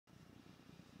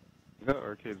I got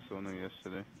arcade Sona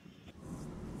yesterday.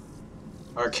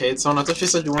 Arcade Sona? I thought you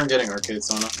said you weren't getting arcade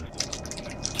Sona.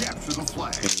 Capture the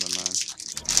flag. Changed my mind.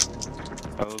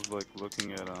 I was like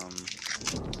looking at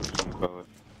whatchamacallit,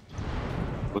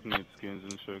 looking at skins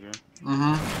and sugar.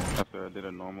 After I did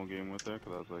a normal game with her,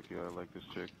 cause I was like, yeah, I like this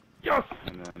chick. Yes.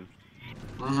 And then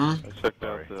Mm-hmm. I checked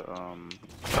out the I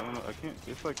don't know, I can't.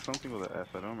 It's like something with an S.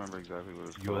 I don't remember exactly what it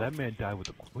was called. Yo, that man died with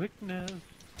a quickness.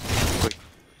 Like,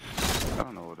 I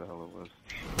don't know what the hell it was.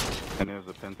 And there's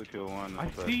a pentakill one. I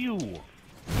see you.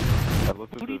 I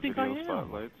looked at Who do the you think I video am?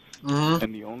 spotlights,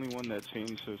 and the only one that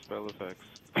changed her spell effects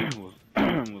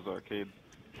was arcade.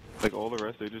 Like all the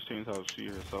rest, they just changed how she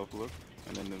herself looked,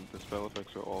 and then the spell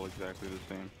effects are all exactly the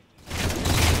same.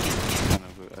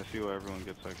 I see why everyone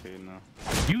gets arcade now.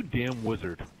 You damn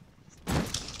wizard.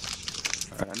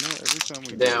 I know every time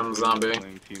we Damn zombie.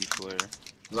 playing Team Slayer.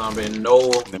 Zombie, no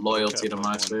loyalty to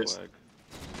MySpace.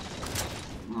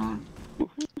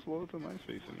 Who's loyal to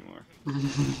MySpace anymore?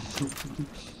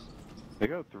 They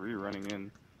got 3 running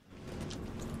in.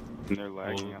 And they're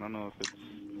lagging. Well, I don't know if it's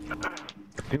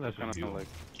I think that's kind just of you. like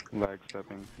lag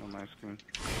stepping on my screen.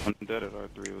 I'm dead at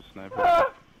R3 with sniper.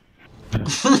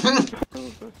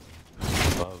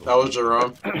 That was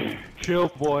Jerome. Chill,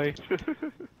 boy.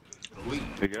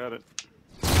 They got it.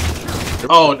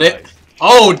 Oh,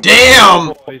 oh,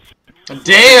 damn!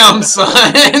 Damn,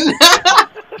 son!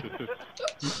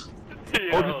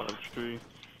 Oh, tree.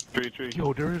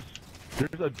 Yo, there's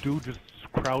a dude just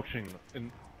crouching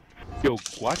and yo,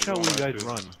 watch out when you guys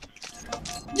run.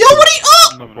 Yo, what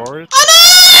are you In the forest.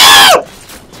 Oh,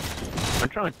 no! I'm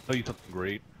trying to tell you something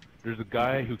great. There's a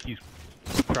guy who keeps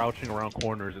crouching around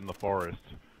corners in the forest,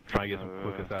 trying to get some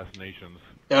quick assassinations.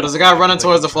 Yo, there's a guy running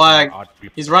towards the flag.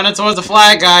 He's running towards the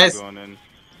flag, guys.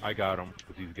 I got him,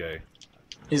 because he's gay.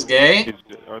 He's gay?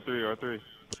 R3.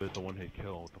 But it's a one-hit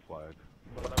kill with the flag.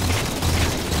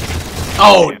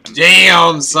 Oh,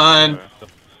 damn, son.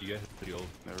 You get his videos.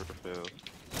 Never fails.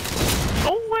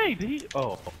 No way, did he?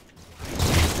 Oh.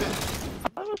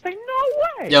 I was like,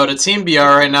 no way! Yo, the team BR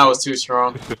right now is too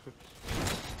strong.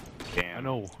 I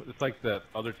know, it's like that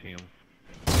other team.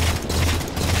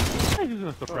 I'm using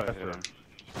a suppressor.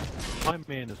 My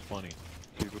man is funny.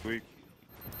 He's weak.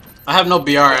 I have no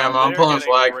BR ammo, I'm pulling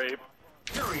flag. Wait,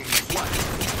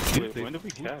 when did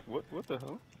we cap? What the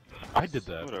hell? I did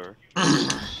that. Whatever.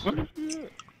 What is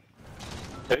that?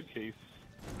 Head case.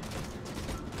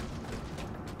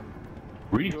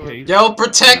 Briefcase. Yo,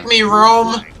 protect me,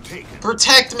 Rome!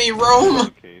 Protect me, Rome!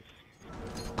 Head case.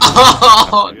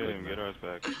 Oh! Get ours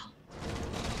back.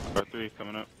 R3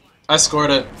 coming up. I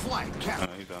scored it.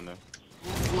 He's down there.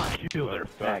 Kill their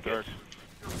Dark. faggot.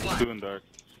 Doing dark.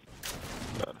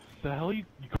 God. The hell you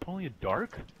calling it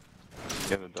dark?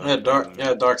 Yeah, the dark. Yeah, dark.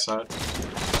 Yeah, dark side.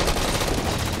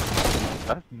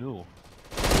 That's new.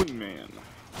 Good man.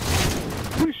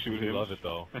 Please shoot him. Love it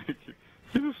though.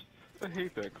 I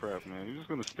hate that crap, man. You're just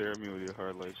gonna stare at me with your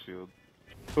hard light shield.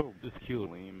 So It's cute.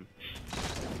 lame.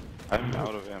 I'm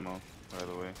out of ammo, by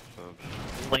the way. So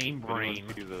Lame brain.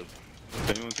 if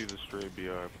anyone sees a stray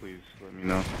BR, please let me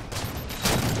know.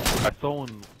 I saw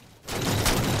one.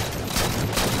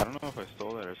 I don't know if I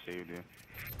stole that or saved you.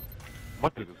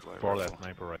 What did This light borrow rifle. that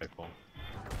sniper rifle?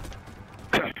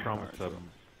 I promise to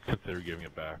consider giving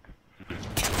it back.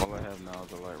 All I have now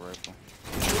is a light rifle.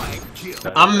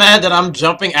 I'm mad that I'm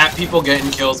jumping at people getting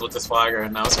kills with this flag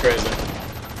right now. It's crazy.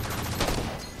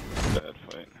 Bad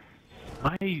fight.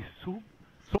 Nice.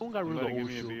 Someone got rid of the Somebody whole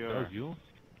give me a shield. BR. That was you?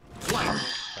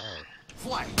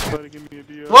 Somebody give me a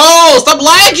BR. Whoa! Stop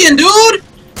lagging, dude!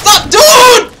 Stop,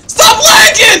 dude! Stop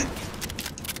lagging!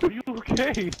 Are you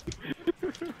okay?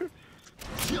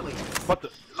 What the?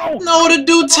 No! No, the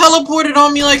dude teleported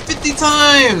on me like 50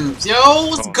 times! Yo,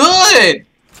 what's good?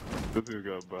 This dude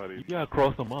got bodied. You gotta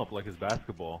cross them up like it's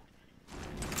basketball.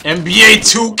 NBA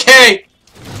 2K!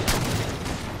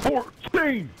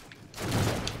 14!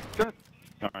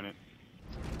 Darn it.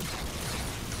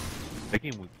 That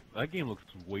game looks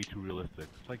way too realistic.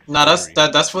 It's like Nah, that's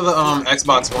for the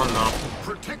Xbox One though.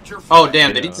 Oh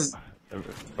damn, did he just?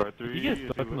 R3. You get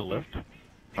stuck in the lift.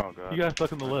 Oh god. You got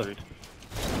stuck in the lift.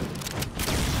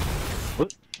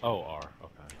 What? Oh, R.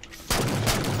 Okay.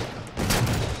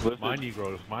 My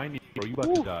Negro, you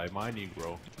about to die. My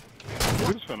Negro.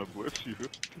 I'm just trying to blitz you.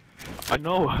 I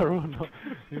know. I don't know.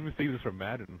 You even see this from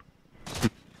Madden.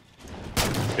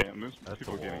 Damn, there's That's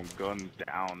people the wall. getting gunned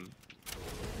down.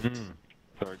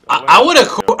 Sorry, I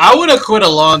would have quit a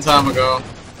long time ago.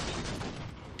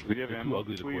 Do you have You're too ammo?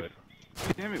 ugly to Please.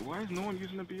 quit. Damn it, why is no one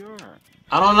using the BR?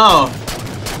 I don't know.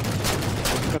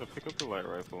 Gotta pick up the light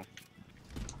rifle.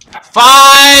 5!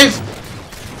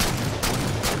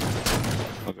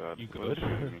 Oh god. god. You What is good?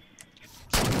 shooting me?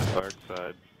 Dark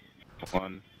side.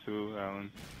 1, 2,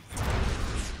 Alan. I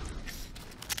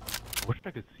wish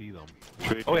I could see them.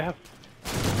 Three. Oh, I have.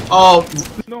 Oh,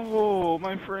 No,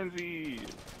 my frenzy.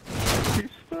 He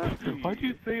slapped me. Why'd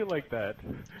you say it like that?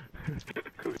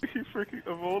 He freaking,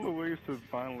 of all the ways to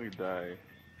finally die.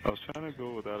 I was trying to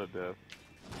go without a death.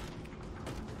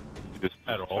 Just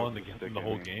At all in stick the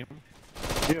whole me. game?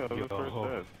 Yeah, that was the first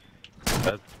death.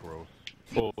 That's gross.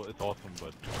 Well, it's awesome,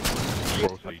 but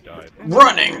gross how you died.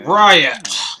 running riot.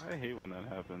 I hate when that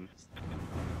happens.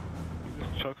 He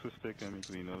just chucks a stick at me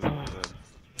because he knows I'm dead.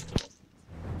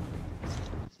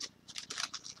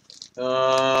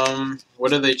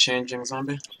 What are they changing,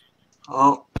 zombie?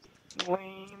 Oh,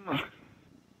 Lame.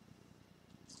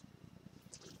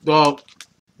 well,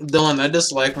 Dylan, I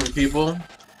dislike when people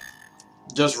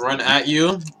just run at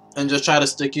you and just try to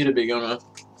stick you to begin with.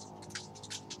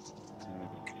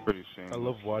 Pretty shameless. I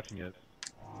love watching it.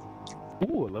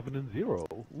 Ooh,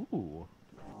 11-0. Ooh.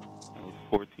 I was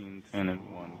 14, 10,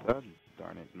 and 1. God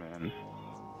darn it, man.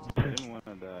 I didn't want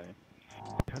to die.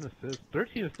 10 assists.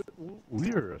 13 assists.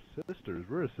 We're sisters.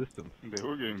 We're assistants. They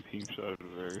were getting team shot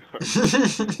very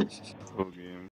hard. Whole game.